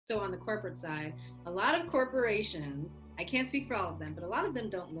So on the corporate side, a lot of corporations, I can't speak for all of them, but a lot of them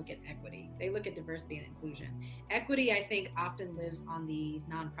don't look at equity. They look at diversity and inclusion. Equity, I think, often lives on the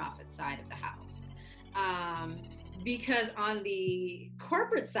nonprofit side of the house. Because on the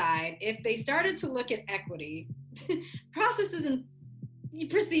corporate side, if they started to look at equity, processes and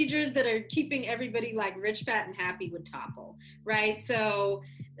procedures that are keeping everybody like rich, fat, and happy would topple, right? So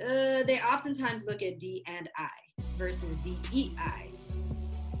they oftentimes look at D&I versus DEI.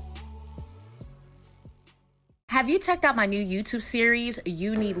 Have you checked out my new YouTube series,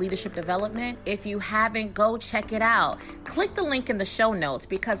 You Need Leadership Development? If you haven't, go check it out. Click the link in the show notes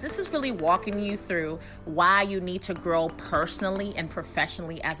because this is really walking you through why you need to grow personally and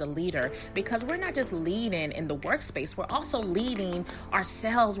professionally as a leader, because we're not just leading in the workspace, we're also leading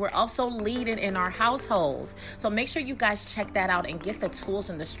ourselves. We're also leading in our households. So make sure you guys check that out and get the tools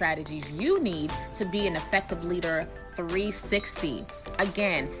and the strategies you need to be an effective leader 360.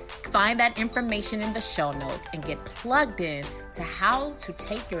 Again, find that information in the show notes and get plugged in to how to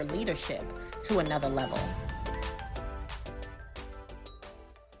take your leadership to another level.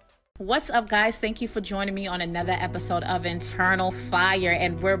 What's up, guys? Thank you for joining me on another episode of Internal Fire.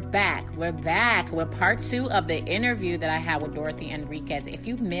 And we're back. We're part 2 of the interview that I had with Dorothy Enriquez. If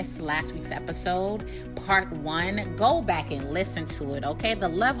you missed last week's episode, part 1, go back and listen to it, okay? The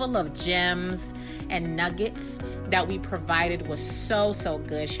level of gems and nuggets that we provided was so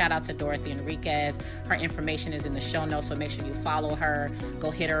good. Shout out to Dorothy Enriquez. Her information is in the show notes, so make sure you follow her.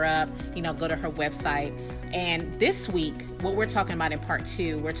 Go hit her up, go to her website. And this week, what we're talking about in part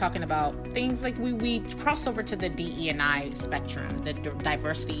 2, we're talking about things like we crossed over to the DE&I spectrum, the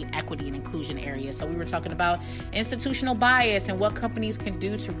diversity, equity, and inclusion area. So we were talking about institutional bias and what companies can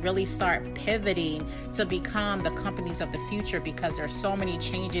do to really start pivoting to become the companies of the future, because there's so many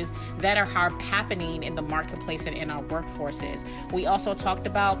changes that are happening in the marketplace and in our workforces. We also talked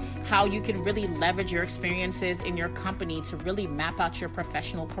about how you can really leverage your experiences in your company to really map out your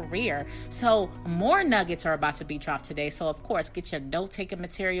professional career. So more nuggets are about to be dropped today. So of course, get your note-taking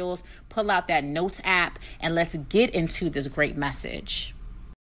materials, pull out that notes app, and let's get into this great message.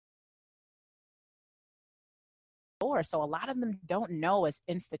 So a lot of them don't know it's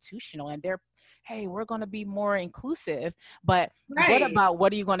institutional, and they're, hey, we're going to be more inclusive, but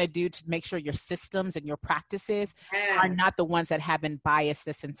what are you going to do to make sure your systems and your practices are not the ones that have been biased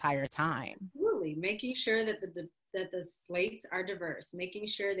this entire time? Absolutely. Making sure that the slates are diverse, making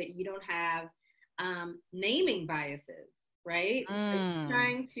sure that you don't have naming biases, right? Like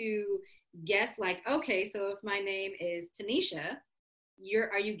trying to guess, like, okay, so if my name is Tanisha,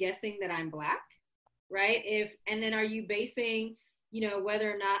 are you guessing that I'm Black, right? And then are you basing,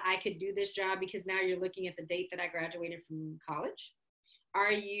 whether or not I could do this job because now you're looking at the date that I graduated from college?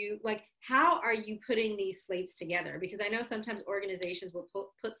 Are you how are you putting these slates together? Because I know sometimes organizations will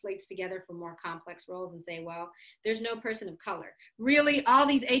put slates together for more complex roles and say, well, there's no person of color. Really, all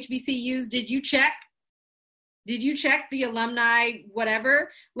these HBCUs, did you check the alumni,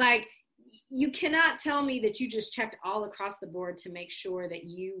 whatever? Like, you cannot tell me that you just checked all across the board to make sure that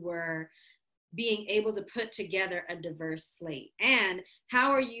you were being able to put together a diverse slate. And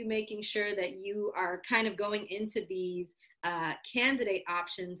how are you making sure that you are kind of going into these candidate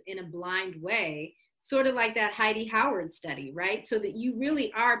options in a blind way, sort of like that Heidi Howard study, right? So that you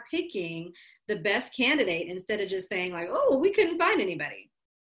really are picking the best candidate instead of just saying like, oh, we couldn't find anybody.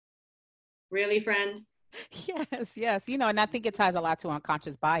 Really, friend? Yes. And I think it ties a lot to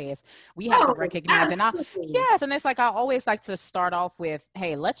unconscious bias. We have to recognize, and it's like, I always like to start off with,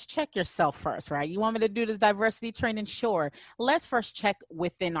 hey, let's check yourself first, right? You want me to do this diversity training? Sure. Let's first check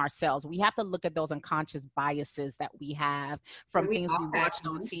within ourselves. We have to look at those unconscious biases that we have from things we watched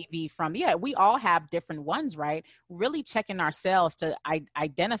on TV we all have different ones, right? Really checking ourselves to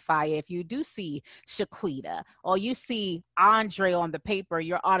identify if you do see Shaquita or you see Andre on the paper,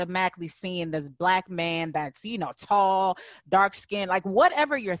 you're automatically seeing this Black man that's, tall, dark skin, like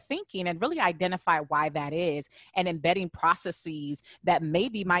whatever you're thinking, and really identify why that is, and embedding processes that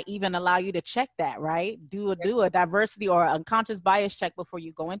maybe might even allow you to check that, right? Do a diversity or unconscious bias check before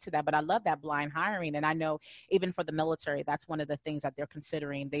you go into that. But I love that blind hiring. And I know even for the military, that's one of the things that they're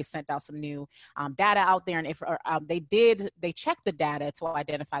considering. They sent out some new data out there. And if they checked the data to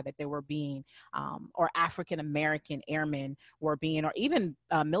identify that they were being, or African-American airmen were being, or even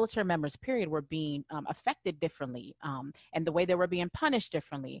military members, period, were being affected differently, and the way they were being punished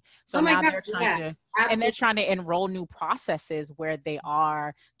differently. So now they're trying to enroll new processes where they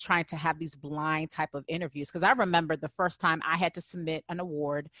are trying to have these blind type of interviews. Because I remember the first time I had to submit an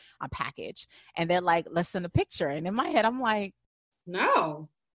award package, and they're like, let's send a picture. And in my head, I'm like, no.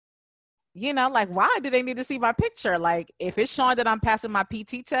 You know, like, why do they need to see my picture? Like, if it's showing that I'm passing my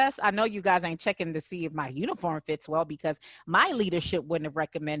PT test, I know you guys ain't checking to see if my uniform fits well, because my leadership wouldn't have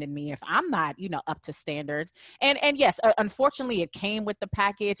recommended me if I'm not, you know, up to standards. And yes, unfortunately, it came with the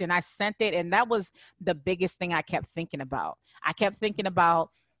package, and I sent it, and that was the biggest thing I kept thinking about. I kept thinking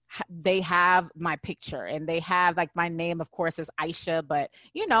about, they have my picture and they have like my name, of course, is Aisha, but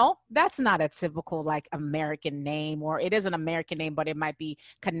you know, that's not a typical like American name, or it is an American name, but it might be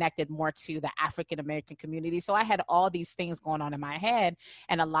connected more to the African American community. So I had all these things going on in my head.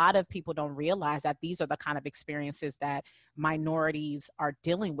 And a lot of people don't realize that these are the kind of experiences that minorities are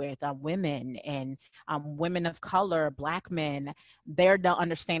dealing with, women and women of color, Black men. They're not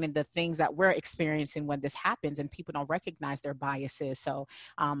understanding the things that we're experiencing when this happens, and people don't recognize their biases. So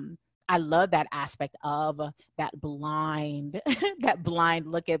I love that aspect of that blind, that blind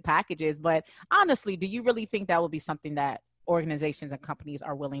look at packages. But honestly, do you really think that would be something that organizations and companies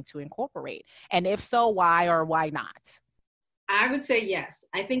are willing to incorporate? And if so, why or why not? I would say yes.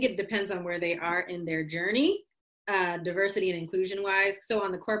 I think it depends on where they are in their journey, diversity and inclusion wise. So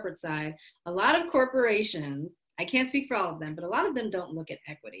on the corporate side, a lot of corporations, I can't speak for all of them, but a lot of them don't look at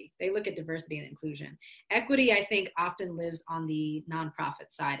equity. They look at diversity and inclusion. Equity, I think, often lives on the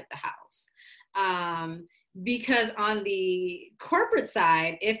nonprofit side of the house. Because on the corporate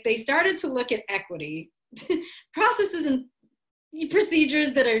side, if they started to look at equity, processes and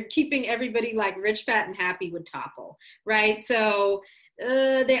procedures that are keeping everybody like rich, fat, and happy would topple, right? So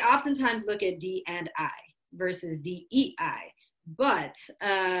they oftentimes look at D&I versus DEI. But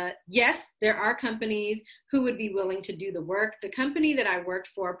yes, there are companies who would be willing to do the work. The company that I worked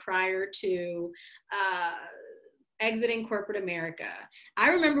for prior to exiting corporate America, I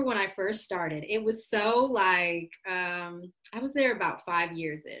remember when I first started, it was so like, I was there about 5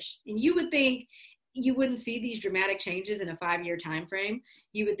 years-ish. And you would think you wouldn't see these dramatic changes in a 5-year time frame.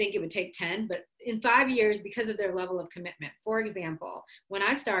 You would think it would take 10, but in 5 years, because of their level of commitment. For example, when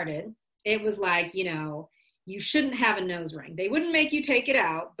I started, it was like, you know, you shouldn't have a nose ring. They wouldn't make you take it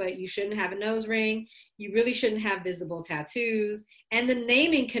out, but you shouldn't have a nose ring. You really shouldn't have visible tattoos. And the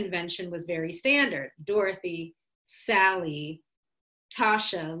naming convention was very standard. Dorothy, Sally,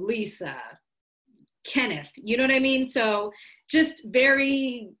 Tasha, Lisa, Kenneth, you know what I mean? So just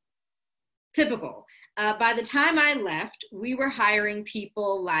very typical. By the time I left, we were hiring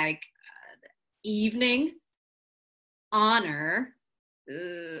people like Evening, Honor,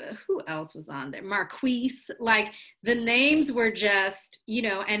 who else was on there? Marquise. Like the names were just, you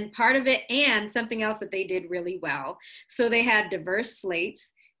know, and part of it, and something else that they did really well. So they had diverse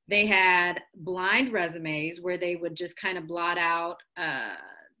slates. They had blind resumes where they would just kind of blot out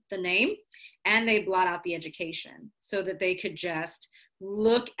the name, and they blot out the education so that they could just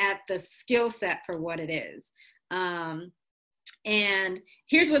look at the skill set for what it is. And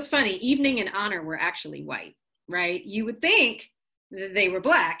here's what's funny. Evening and Honor were actually white, right? You would think they were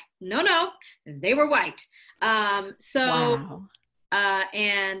Black. No, they were white. Wow.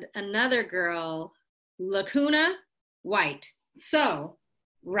 And another girl, Lacuna, white. So,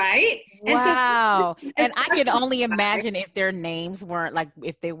 right? Wow. And I can only imagine if their names weren't like,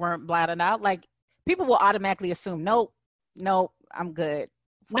 if they weren't blotted out, like people will automatically assume, nope, I'm good.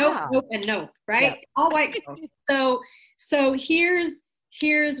 Wow. Nope, and nope, right? Yep. All white girls. So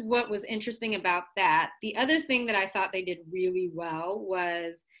here's what was interesting about that. The other thing that I thought they did really well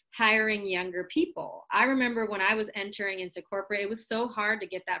was hiring younger people. I remember when I was entering into corporate, it was so hard to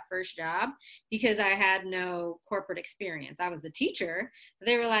get that first job because I had no corporate experience. I was a teacher.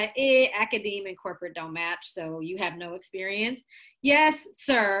 They were like, academe and corporate don't match, so you have no experience. Yes,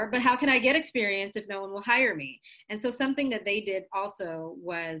 sir, but how can I get experience if no one will hire me? And so something that they did also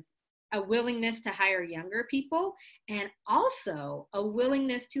was a willingness to hire younger people, and also a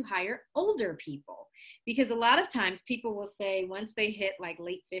willingness to hire older people. Because a lot of times people will say once they hit like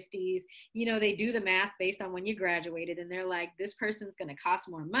late 50s, you know, they do the math based on when you graduated, and they're like, this person's going to cost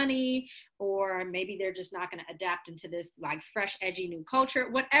more money, or maybe they're just not going to adapt into this like fresh, edgy new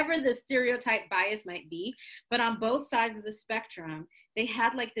culture, whatever the stereotype bias might be. But on both sides of the spectrum, they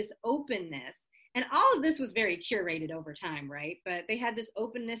had like this openness. And all of this was very curated over time, right? But they had this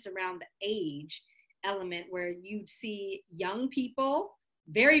openness around the age element where you'd see young people,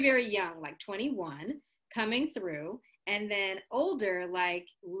 very, very young, like 21, coming through, and then older, like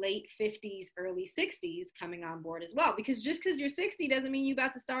late 50s, early 60s, coming on board as well. Because just because you're 60 doesn't mean you're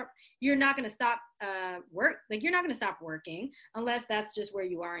not going to stop you're not going to stop working unless that's just where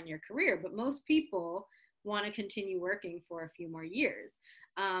you are in your career. But most people want to continue working for a few more years.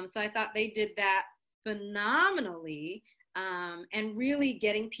 So I thought they did that phenomenally, and really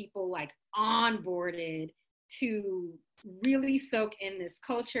getting people like onboarded to really soak in this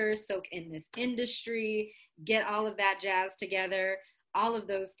culture, soak in this industry, get all of that jazz together. All of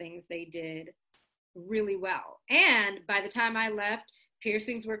those things they did really well. And by the time I left,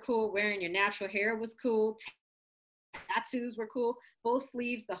 piercings were cool, wearing your natural hair was cool, tattoos were cool, full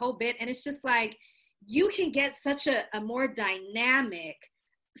sleeves, the whole bit. And it's just like, you can get such a more dynamic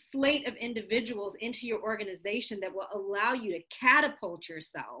slate of individuals into your organization that will allow you to catapult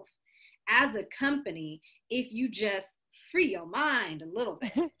yourself as a company if you just free your mind a little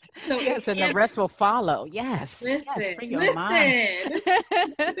bit. So yes, and the rest will follow. Yes. Listen, yes, free your mind.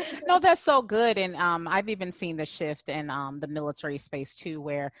 No, that's so good. And I've even seen the shift in the military space too,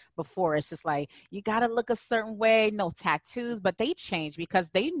 where before it's just like, you got to look a certain way, no tattoos, but they changed because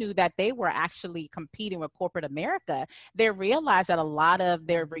they knew that they were actually competing with corporate America. They realized that a lot of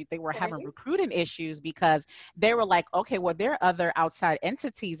they were having recruiting issues because they were like, okay, well, there are other outside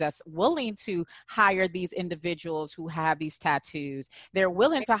entities that's willing to hire these individuals who have these tattoos. They're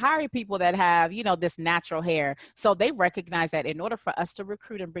willing to hire people that have, you know, this natural hair. So they recognize that in order for us to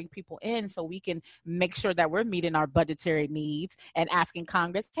recruit and bring people in so we can make sure that we're meeting our budgetary needs and asking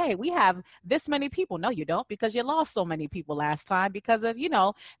Congress, hey, we have this many people. No, you don't, because you lost so many people last time because of, you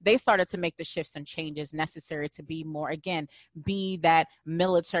know, they started to make the shifts and changes necessary to be more, again, be that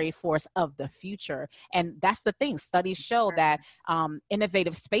military force of the future. And that's the thing. Studies show that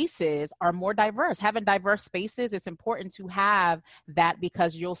innovative spaces are more diverse. Having diverse spaces, it's important to have that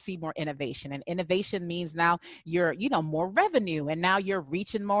because you'll see more innovation, and innovation means now you're, you know, more revenue, and now you're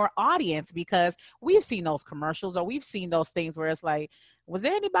reaching more audience because we've seen those commercials or we've seen those things where it's like, was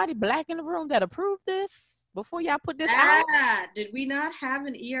there anybody Black in the room that approved this before y'all put this out? Did we not have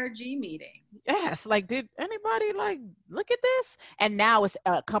an ERG meeting? Yes, like, did anybody like look at this? And now it's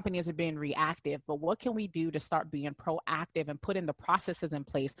companies are being reactive, but what can we do to start being proactive and put in the processes in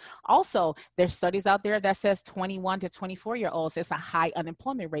place? Also, there's studies out there that says 21 to 24-year-olds, it's a high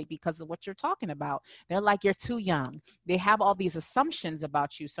unemployment rate because of what you're talking about. They're like, you're too young. They have all these assumptions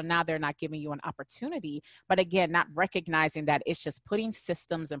about you, so now they're not giving you an opportunity. But again, not recognizing that it's just putting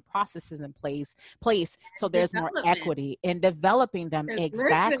systems and processes in place so there's more equity in developing them.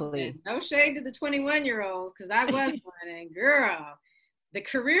 Exactly. No shade to the 21-year-olds, because I was one, and girl, the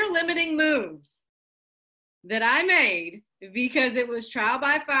career limiting moves that I made, because it was trial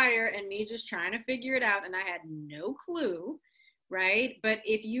by fire and me just trying to figure it out, and I had no clue, right? But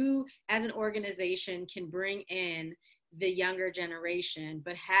if you as an organization can bring in the younger generation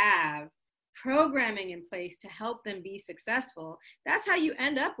but have programming in place to help them be successful, that's how you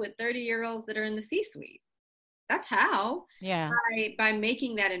end up with 30-year-olds that are in the C-suite. That's how. Yeah. By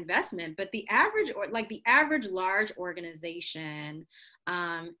making that investment. But the average large organization,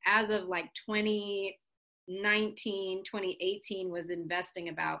 as of like 2019, 2018, was investing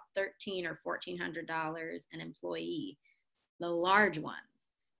about $1,300 or $1,400 an employee. The large ones,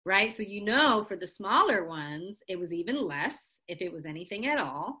 right? So, you know, for the smaller ones, it was even less, if it was anything at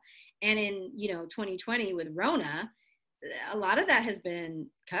all. And in, you know, 2020 with Rona, a lot of that has been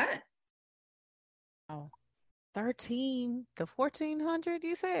cut. Oh. 13 to 1,400,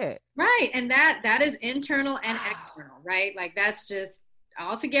 you said? Right. And that is internal and external, right? Like, that's just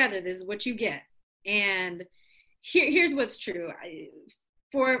all together. This is what you get. And here's what's true.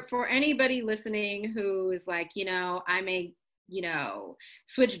 For anybody listening who is like, you know, I may, you know,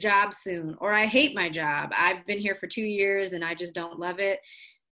 switch jobs soon, or I hate my job, I've been here for 2 years and I just don't love it.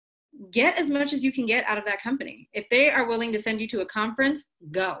 Get as much as you can get out of that company. If they are willing to send you to a conference,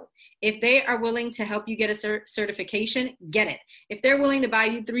 go. If they are willing to help you get a certification, get it. If they're willing to buy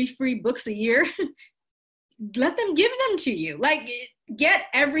you 3 free books a year, let them give them to you. Like, get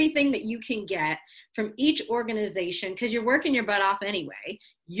everything that you can get from each organization, because you're working your butt off anyway.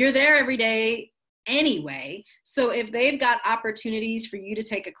 You're there every day anyway. So if they've got opportunities for you to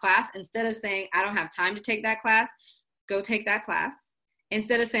take a class, instead of saying, I don't have time to take that class, go take that class.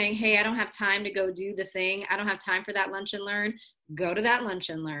 Instead of saying, hey, I don't have time to go do the thing, I don't have time for that lunch and learn, go to that lunch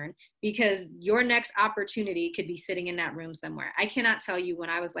and learn, because your next opportunity could be sitting in that room somewhere. I cannot tell you, when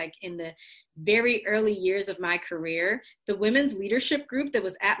I was like in the very early years of my career, the women's leadership group that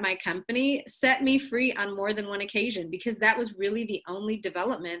was at my company set me free on more than one occasion, because that was really the only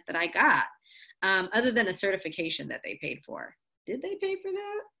development that I got, other than a certification that they paid for. Did they pay for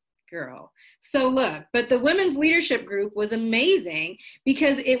that? Girl. So look, but the women's leadership group was amazing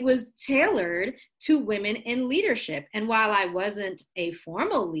because it was tailored to women in leadership. And while I wasn't a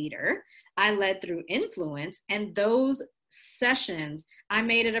formal leader, I led through influence, and those sessions, I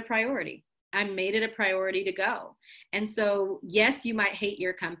made it a priority. I made it a priority to go. And so, yes, you might hate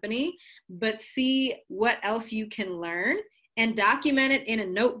your company, but see what else you can learn and document it in a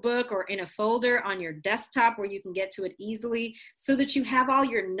notebook or in a folder on your desktop where you can get to it easily, so that you have all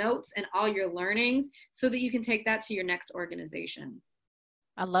your notes and all your learnings so that you can take that to your next organization.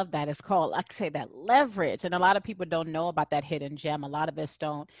 I love that. It's called, like I say, that leverage. And a lot of people don't know about that hidden gem. A lot of us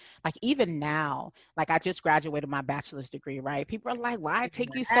don't. Like even now, like I just graduated my bachelor's degree, right? People are like, why it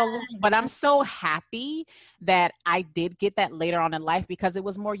take you so long? But I'm so happy that I did get that later on in life because it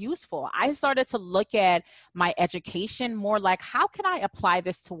was more useful. I started to look at my education more like, how can I apply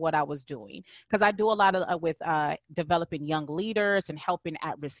this to what I was doing? Because I do a lot of with developing young leaders and helping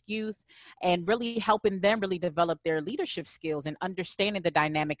at-risk youth and really helping them really develop their leadership skills and understanding the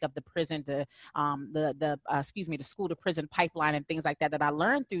dynamic of the prison to the school to prison pipeline and things like that I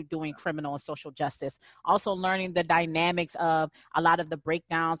learned through doing criminal and social justice. Also learning the dynamics of a lot of the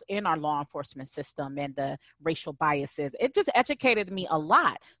breakdowns in our law enforcement system and the racial biases. It just educated me a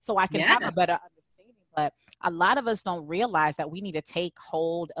lot so I can have a better understanding. But a lot of us don't realize that we need to take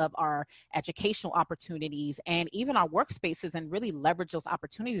hold of our educational opportunities and even our workspaces and really leverage those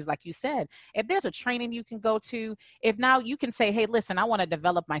opportunities. Like you said, if there's a training you can go to, if now you can say, hey, listen, I want to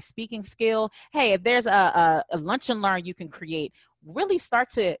develop my speaking skill. Hey, if there's a lunch and learn you can create, really start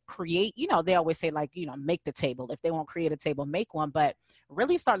to create, they always say like, make the table. If they won't create a table, make one, but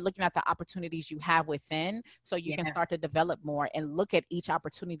really start looking at the opportunities you have within so you can start to develop more and look at each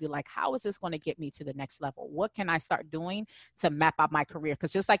opportunity like, how is this going to get me to the next level? What can I start doing to map out my career?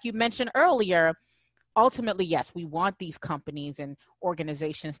 Because just like you mentioned earlier, ultimately, yes, we want these companies and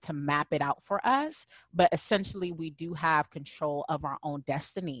organizations to map it out for us, but essentially we do have control of our own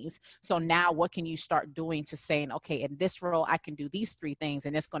destinies. So now what can you start doing to saying, okay, in this role, I can do these 3 things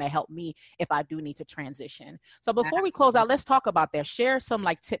and it's going to help me if I do need to transition. So before we close out, let's talk about that. Share some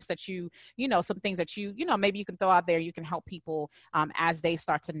like tips that some things that maybe you can throw out there. You can help people as they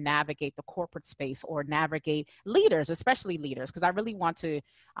start to navigate the corporate space or navigate leaders, especially leaders, because I really want to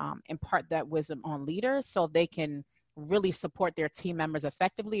impart that wisdom on leaders so they can really support their team members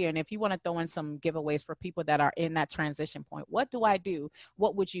effectively. And if you want to throw in some giveaways for people that are in that transition point, what do I do?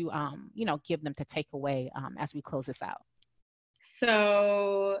 What would you, give them to take away as we close this out?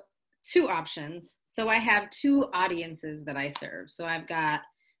 So 2 options. So I have 2 audiences that I serve. So I've got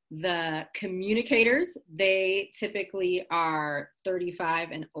the communicators. They typically are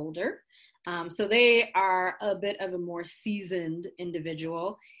 35 and older. So they are a bit of a more seasoned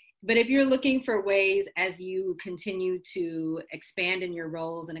individual. But if you're looking for ways as you continue to expand in your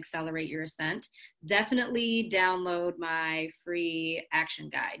roles and accelerate your ascent, definitely download my free action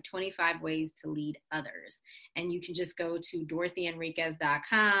guide, 25 Ways to Lead Others. And you can just go to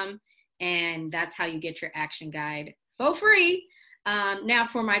DorothyEnriquez.com, and that's how you get your action guide for free. Now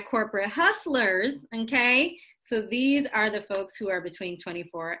for my corporate hustlers, okay? So these are the folks who are between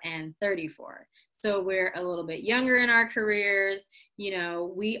 24 and 34. So we're a little bit younger in our careers.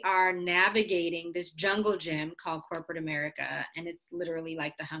 We are navigating this jungle gym called corporate America, and it's literally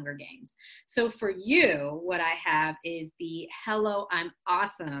like the Hunger Games. So for you, what I have is the Hello, I'm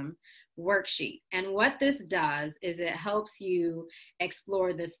Awesome worksheet. And what this does is it helps you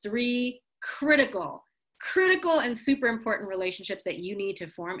explore the 3 critical and super important relationships that you need to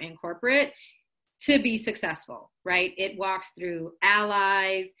form in corporate to be successful, right? It walks through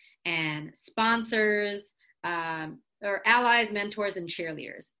allies and sponsors, or allies, mentors, and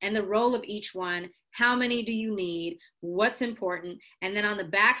cheerleaders, and the role of each one. How many do you need? What's important? And then on the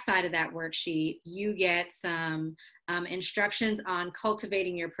back side of that worksheet, you get some instructions on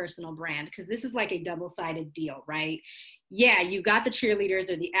cultivating your personal brand, because this is like a double-sided deal, right? Yeah, you've got the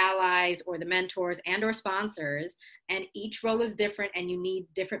cheerleaders or the allies or the mentors and or sponsors, and each role is different and you need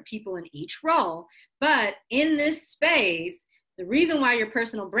different people in each role. But in this space, the reason why your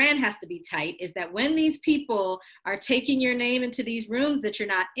personal brand has to be tight is that when these people are taking your name into these rooms that you're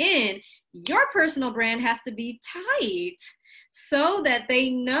not in, your personal brand has to be tight so that they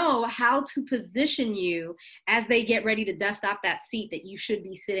know how to position you as they get ready to dust off that seat that you should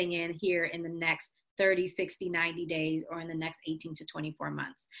be sitting in here in the next 30, 60, 90 days or in the next 18 to 24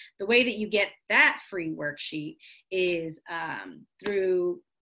 months. The way that you get that free worksheet is through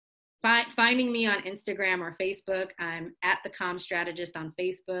finding me on Instagram or Facebook. I'm at the Comm Strategist on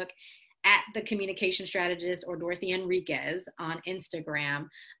Facebook, at the Communication Strategist or Dorothy Enriquez on Instagram.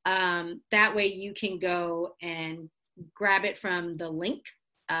 That way you can go and grab it from the link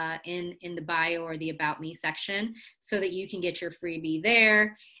in the bio or the About Me section so that you can get your freebie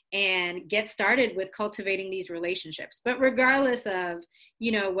there and get started with cultivating these relationships. But regardless of,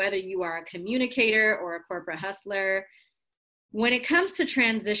 whether you are a communicator or a corporate hustler, when it comes to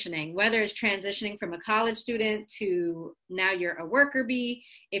transitioning, whether it's transitioning from a college student to now you're a worker bee,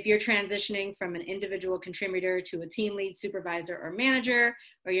 if you're transitioning from an individual contributor to a team lead, supervisor, or manager,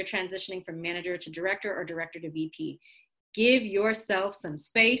 or you're transitioning from manager to director or director to VP, give yourself some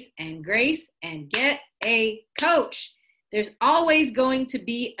space and grace and get a coach. There's always going to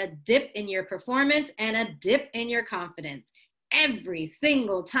be a dip in your performance and a dip in your confidence every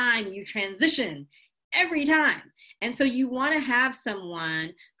single time you transition. Every time. And so you want to have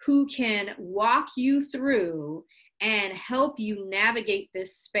someone who can walk you through and help you navigate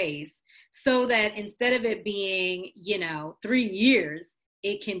this space so that instead of it being, 3 years,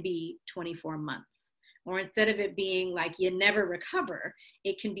 it can be 24 months. Or instead of it being like you never recover,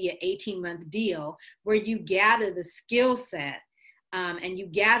 it can be an 18-month deal where you gather the skill set and you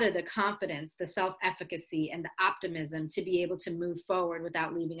gather the confidence, the self-efficacy, and the optimism to be able to move forward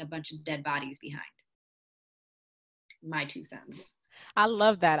without leaving a bunch of dead bodies behind. My 2 cents. I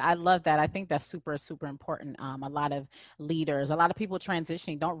love that. I think that's super, super important. A lot of leaders, a lot of people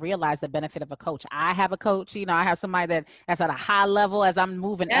transitioning don't realize the benefit of a coach. I have a coach, I have somebody that's at a high level. As I'm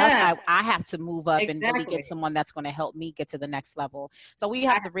moving up, I have to move up and really get someone that's going to help me get to the next level. So we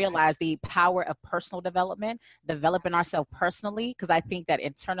have to realize the power of personal development, developing ourselves personally, because I think that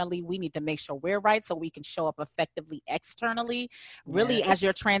internally we need to make sure we're right so we can show up effectively externally. Really, as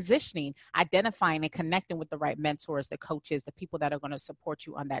you're transitioning, identifying and connecting with the right mentors, the coaches, the people that are going to support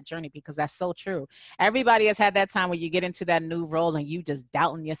you on that journey, because that's so true. Everybody has had that time where you get into that new role and you just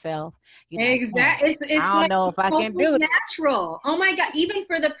doubting yourself. Exactly. It's I don't know if I can do it. Natural. Oh my God. Even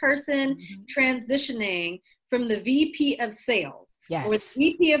for the person transitioning from the VP of sales or the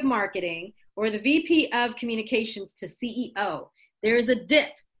VP of marketing or the VP of communications to CEO, there's a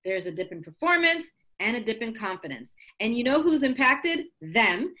dip. There's a dip in performance and a dip in confidence. And you know who's impacted?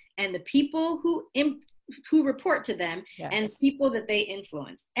 Them and the people who report to them and people that they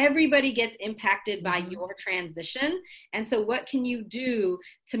influence. Everybody gets impacted by your transition. And so what can you do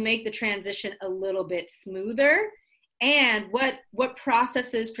to make the transition a little bit smoother? And what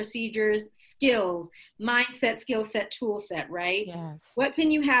processes, procedures, skills, mindset, skill set, tool set, right? Yes. What can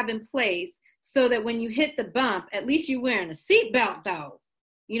you have in place so that when you hit the bump, at least you're wearing a seatbelt though.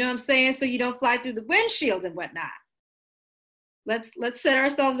 You know what I'm saying? So you don't fly through the windshield and whatnot. Let's set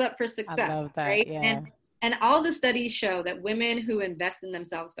ourselves up for success. I love that. Right? Yeah. And all the studies show that women who invest in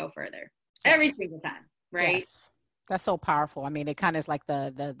themselves go further every single time, right? Yes. That's so powerful. I mean, it kind of is like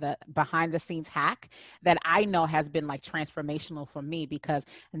the behind the scenes hack that I know has been like transformational for me, because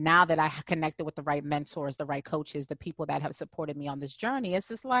now that I connected with the right mentors, the right coaches, the people that have supported me on this journey, it's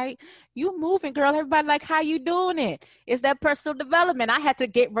just like, you moving, girl. Everybody like, how you doing it? It's that personal development. I had to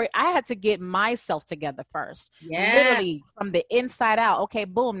get myself together first. Literally from the inside out. Okay,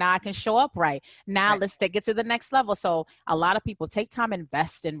 boom. Now I can show up right. Now let's take it to the next level. So a lot of people take time,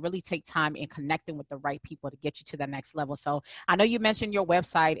 invest, and really take time in connecting with the right people to get you to the next level. So I know you mentioned your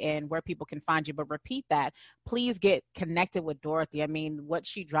website and where people can find you, but repeat that. Please get connected with Dorothy. I mean, what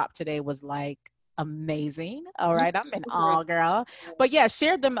she dropped today was like amazing. All right. I'm in awe, girl. But yeah,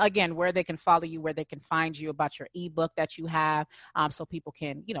 share them again, where they can follow you, where they can find you, about your ebook that you have, so people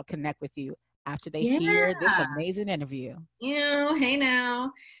can, connect with you after they hear this amazing interview. Hey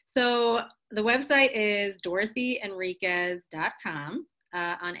now. So the website is DorothyEnriquez.com.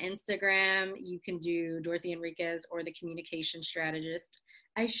 On Instagram, you can do Dorothy Enriquez or the Communication Strategist.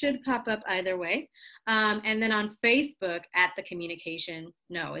 I should pop up either way. And then on Facebook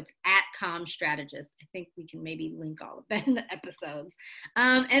it's at Com Strategist. I think we can maybe link all of that in the episodes.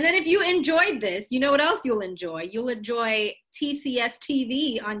 And then if you enjoyed this, you know what else you'll enjoy? You'll enjoy TCS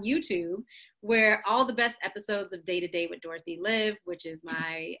TV on YouTube, where all the best episodes of Day to Day with Dorothy live, which is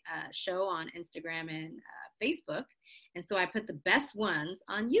my show on Instagram and Facebook. And so I put the best ones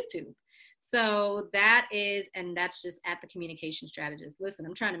on YouTube. So that's just at the Communication Strategist. Listen,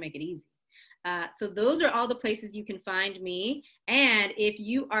 I'm trying to make it easy. So those are all the places you can find me. And if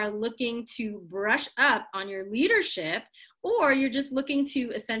you are looking to brush up on your leadership, or you're just looking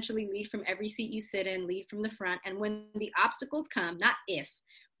to essentially lead from every seat you sit in, lead from the front, and when the obstacles come, not if,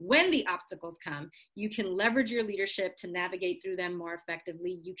 when the obstacles come, you can leverage your leadership to navigate through them more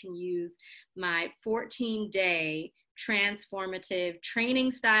effectively. You can use my 14-day transformative training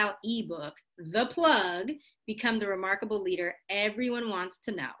style ebook, The Plug, Become the Remarkable Leader Everyone Wants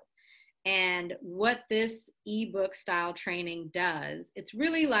to Know. And what this ebook style training does, it's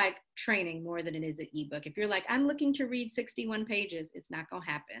really like training more than it is an ebook. If you're like, I'm looking to read 61 pages, it's not going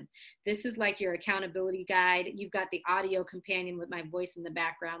to happen. This is like your accountability guide. You've got the audio companion with my voice in the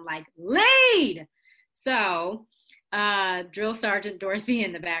background, like, lead. So Drill Sergeant Dorothy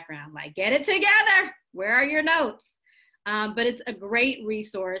in the background, like, get it together. Where are your notes? But it's a great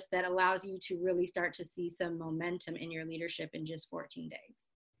resource that allows you to really start to see some momentum in your leadership in just 14 days.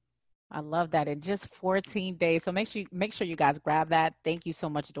 I love that. In just 14 days. So make sure you guys grab that. Thank you so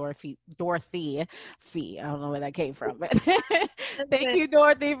much, Dorothy. Fee. I don't know where that came from, but thank you,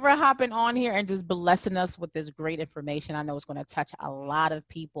 Dorothy, for hopping on here and just blessing us with this great information. I know it's going to touch a lot of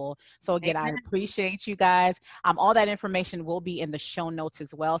people. So again, I appreciate you guys. All that information will be in the show notes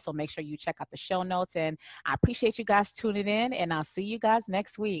as well. So make sure you check out the show notes, and I appreciate you guys tuning in, and I'll see you guys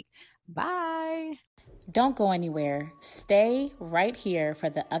next week. Bye. Don't go anywhere. Stay right here for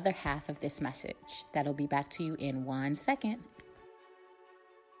the other half of this message. That'll be back to you in 1 second.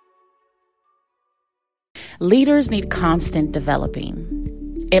 Leaders need constant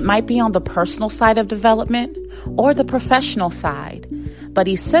developing. It might be on the personal side of development or the professional side, but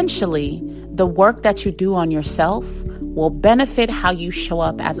essentially, the work that you do on yourself will benefit how you show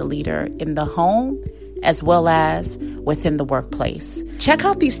up as a leader in the home as well as within the workplace. Check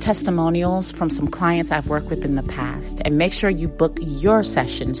out these testimonials from some clients I've worked with in the past, and make sure you book your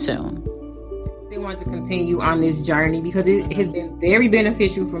session soon. They want to continue on this journey because it has been very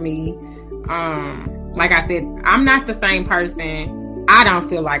beneficial for me. Like I said, I'm not the same person. I don't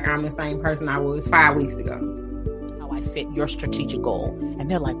feel like I'm the same person I was 5 weeks ago. How I fit your strategic goal. And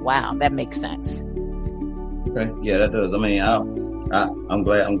they're like, wow, that makes sense. Okay. Yeah, that does. I mean, I'm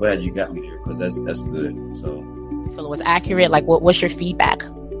glad you got me there, because that's good. So you feel it was accurate? Like, what's your feedback?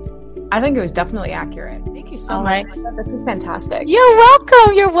 I think it was definitely accurate. Thank you so much. This was fantastic. You're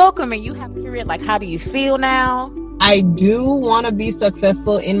welcome. You're welcome. And you have accurate. Like, how do you feel now? I do want to be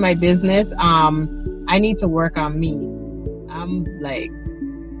successful in my business. I need to work on me.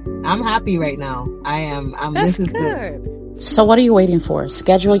 I'm happy right now. I am. This is good. So what are you waiting for?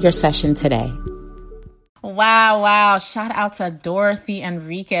 Schedule your session today. Wow. Shout out to Dorothy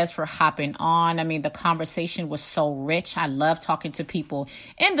Enriquez for hopping on. I mean, the conversation was so rich. I love talking to people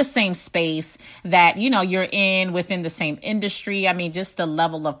in the same space that, you're in within the same industry. I mean, just the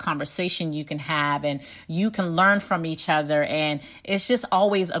level of conversation you can have, and you can learn from each other. And it's just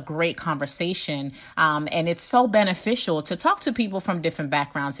always a great conversation. And it's so beneficial to talk to people from different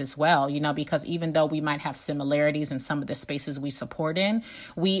backgrounds as well, because even though we might have similarities in some of the spaces we support in,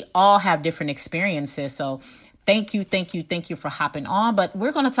 we all have different experiences. So thank you for hopping on. But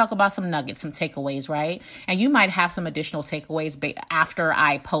we're going to talk about some nuggets, some takeaways, right? And you might have some additional takeaways after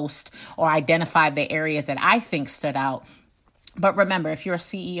I post or identify the areas that I think stood out. But remember, if you're a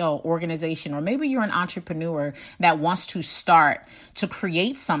CEO, organization, or maybe you're an entrepreneur that wants to start to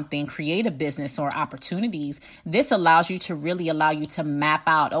create something, create a business or opportunities, this allows you to map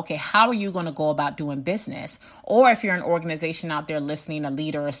out, okay, how are you going to go about doing business? Or if you're an organization out there listening, a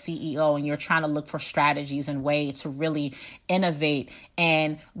leader, a CEO, and you're trying to look for strategies and ways to really innovate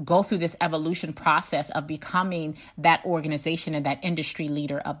and go through this evolution process of becoming that organization and that industry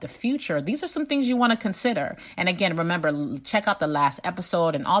leader of the future, these are some things you want to consider. And again, remember, check out the last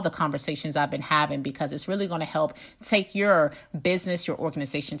episode and all the conversations I've been having, because it's really going to help take your business, your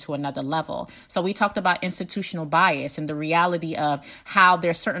organization to another level. So we talked about institutional bias and the reality of how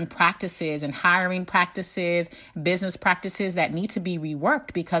there's certain practices and hiring practices, business practices that need to be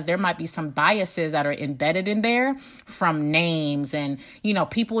reworked, because there might be some biases that are embedded in there from names. And,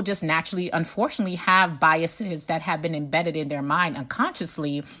 people just naturally, unfortunately, have biases that have been embedded in their mind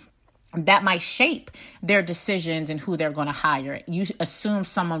unconsciously that might shape their decisions and who they're going to hire. You assume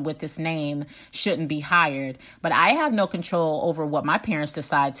someone with this name shouldn't be hired, but I have no control over what my parents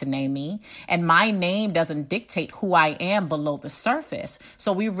decide to name me, and my name doesn't dictate who I am below the surface.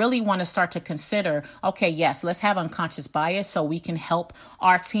 So we really want to start to consider, okay, yes, let's have unconscious bias so we can help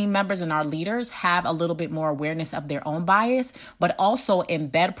our team members and our leaders have a little bit more awareness of their own bias, but also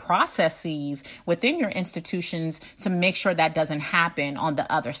embed processes within your institutions to make sure that doesn't happen on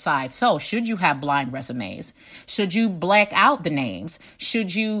the other side. So should you have blind resumes? Should you black out the names?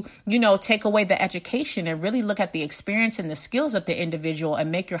 Should you, take away the education and really look at the experience and the skills of the individual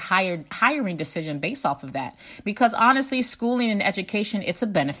and make your hiring decision based off of that? Because honestly, schooling and education, it's a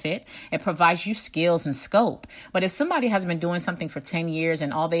benefit. It provides you skills and scope. But if somebody has been doing something for 10 years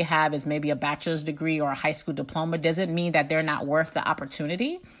and all they have is maybe a bachelor's degree or a high school diploma, does it mean that they're not worth the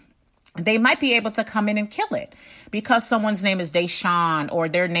opportunity? They might be able to come in and kill it because someone's name is Deshaun, or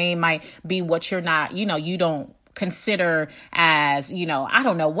their name might be what you're not, you don't consider as, I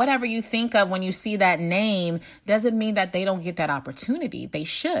don't know, whatever you think of when you see that name doesn't mean that they don't get that opportunity. They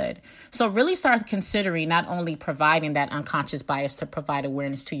should. So really start considering not only providing that unconscious bias to provide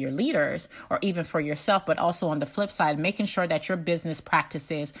awareness to your leaders or even for yourself, but also on the flip side, making sure that your business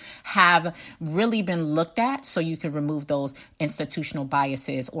practices have really been looked at so you can remove those institutional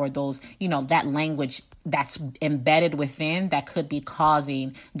biases or those, that language that's embedded within that could be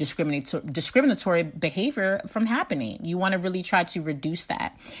causing discriminatory behavior from happening. You want to really try to reduce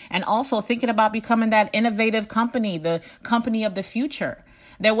that. And also thinking about becoming that innovative company, the company of the future.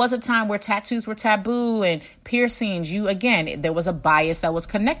 There was a time where tattoos were taboo and piercings. There was a bias that was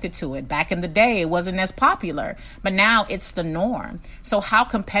connected to it. Back in the day, it wasn't as popular, but now it's the norm. So how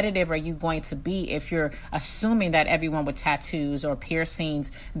competitive are you going to be if you're assuming that everyone with tattoos or piercings,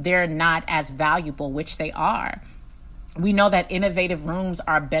 they're not as valuable, which they are? We know that innovative rooms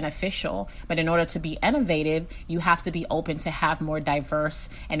are beneficial, but in order to be innovative, you have to be open to have more diverse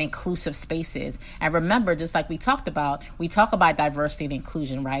and inclusive spaces. And remember, just like we talk about diversity and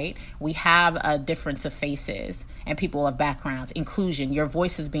inclusion, right? We have a difference of faces and people of backgrounds, inclusion, your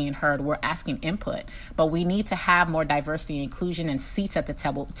voice is being heard. We're asking input, but we need to have more diversity and inclusion and seats at the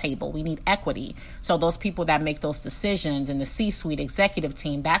table. We need equity. So those people that make those decisions in the C-suite executive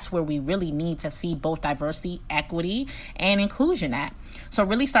team, that's where we really need to see both diversity, equity, and inclusion at. So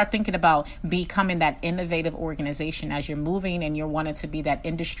really start thinking about becoming that innovative organization as you're moving and you're wanting to be that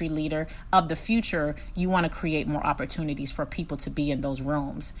industry leader of the future. You want to create more opportunities for people to be in those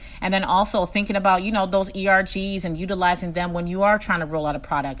rooms. And then also thinking about, those ERGs and utilizing them when you are trying to roll out a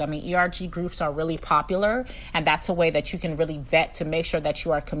product. I mean, ERG groups are really popular, and that's a way that you can really vet to make sure that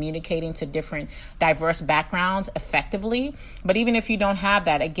you are communicating to different diverse backgrounds effectively. But even if you don't have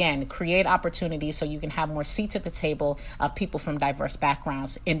that, again, create opportunities so you can have more seats at the table of people from diverse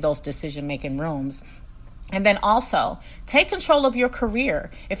backgrounds in those decision-making rooms. And then also take control of your career.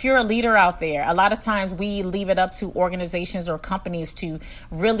 If you're a leader out there, a lot of times we leave it up to organizations or companies to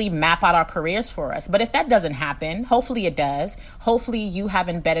really map out our careers for us. But if that doesn't happen, hopefully it does. Hopefully you have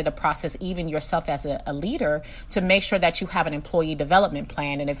embedded a process, even yourself as a leader, to make sure that you have an employee development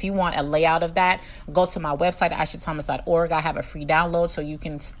plan. And if you want a layout of that, go to my website, aishathomas.org. I have a free download so you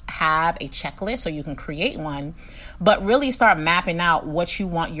can have a checklist, so you can create one. But really start mapping out what you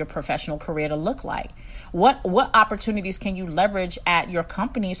want your professional career to look like. What opportunities can you leverage at your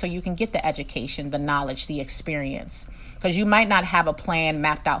company so you can get the education, the knowledge, the experience? Because you might not have a plan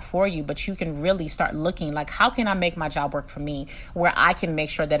mapped out for you, but you can really start looking like, how can I make my job work for me, where I can make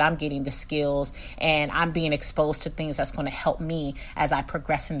sure that I'm getting the skills and I'm being exposed to things that's going to help me as I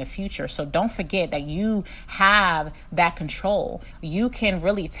progress in the future. So don't forget that you have that control. You can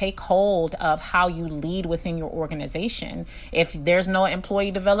really take hold of how you lead within your organization. If there's no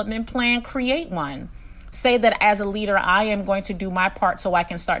employee development plan, create one. Say that as a leader, I am going to do my part so I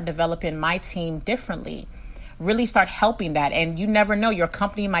can start developing my team differently. Really start helping that. And you never know, your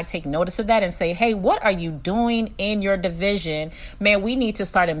company might take notice of that and say, hey, what are you doing in your division? Man, we need to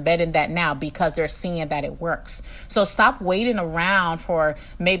start embedding that now because they're seeing that it works. So stop waiting around for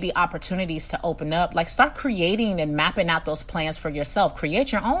maybe opportunities to open up. Like start creating and mapping out those plans for yourself.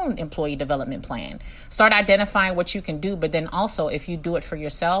 Create your own employee development plan. Start identifying what you can do. But then also, if you do it for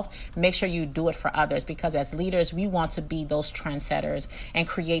yourself, make sure you do it for others, because as leaders, we want to be those trendsetters and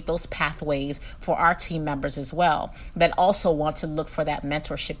create those pathways for our team members as well, that also want to look for that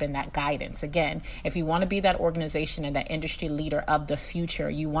mentorship and that guidance. Again, if you want to be that organization and that industry leader of the future,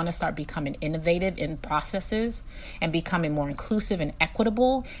 you want to start becoming innovative in processes and becoming more inclusive and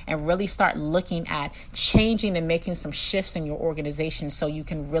equitable, and really start looking at changing and making some shifts in your organization so you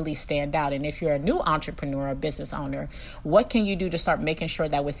can really stand out. And if you're a new entrepreneur or business owner, what can you do to start making sure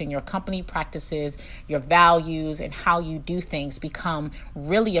that within your company practices, your values, and how you do things become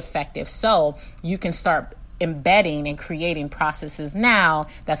really effective so you can start embedding and creating processes now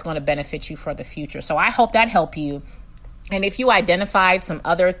that's going to benefit you for the future. So I hope that helped you. And if you identified some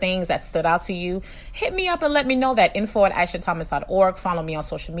other things that stood out to you, hit me up and let me know that. info@aishathomas.org. Follow me on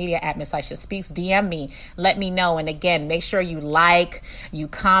social media at Miss Aisha Speaks. DM me. Let me know. And again, make sure you like, you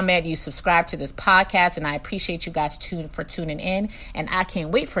comment, you subscribe to this podcast. And I appreciate you guys for tuning in. And I can't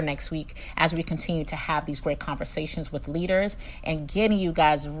wait for next week as we continue to have these great conversations with leaders and getting you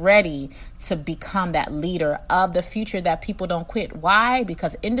guys ready to become that leader of the future that people don't quit. Why?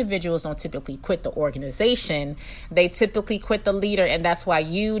 Because individuals don't typically quit the organization. They typically quit the leader, and that's why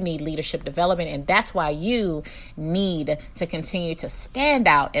you need leadership development, and that's why you need to continue to stand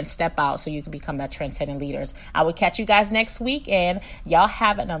out and step out so you can become that trendsetting leaders. I will catch you guys next week, and y'all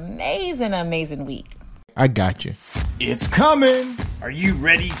have an amazing week. I got you. It's coming. Are you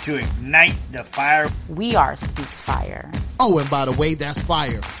ready to ignite the fire? We are Speak Fire. Oh, and by the way, that's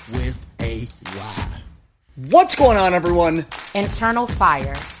fire with a Y. What's going on, everyone? Internal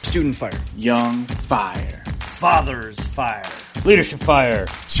fire. Student fire. Young fire. Father's fire. Leadership fire.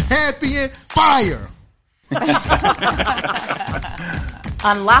 Champion fire.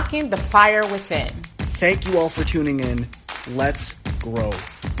 Unlocking the fire within. Thank you all for tuning in. Let's grow.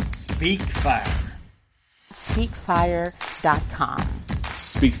 Speak fire. speakfire.com.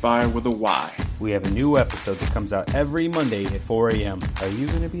 Speak Fire with a Y. We have a new episode that comes out every Monday at 4 a.m. Are you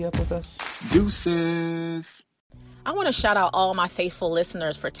going to be up with us? Deuces. I want to shout out all my faithful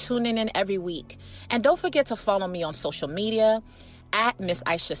listeners for tuning in every week. And don't forget to follow me on social media at Miss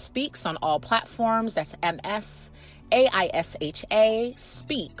Aisha Speaks on all platforms. That's MSAISHA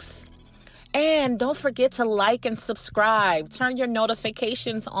Speaks. And don't forget to like and subscribe. Turn your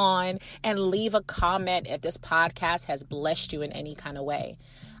notifications on and leave a comment if this podcast has blessed you in any kind of way.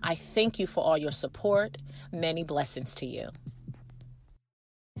 I thank you for all your support. Many blessings to you.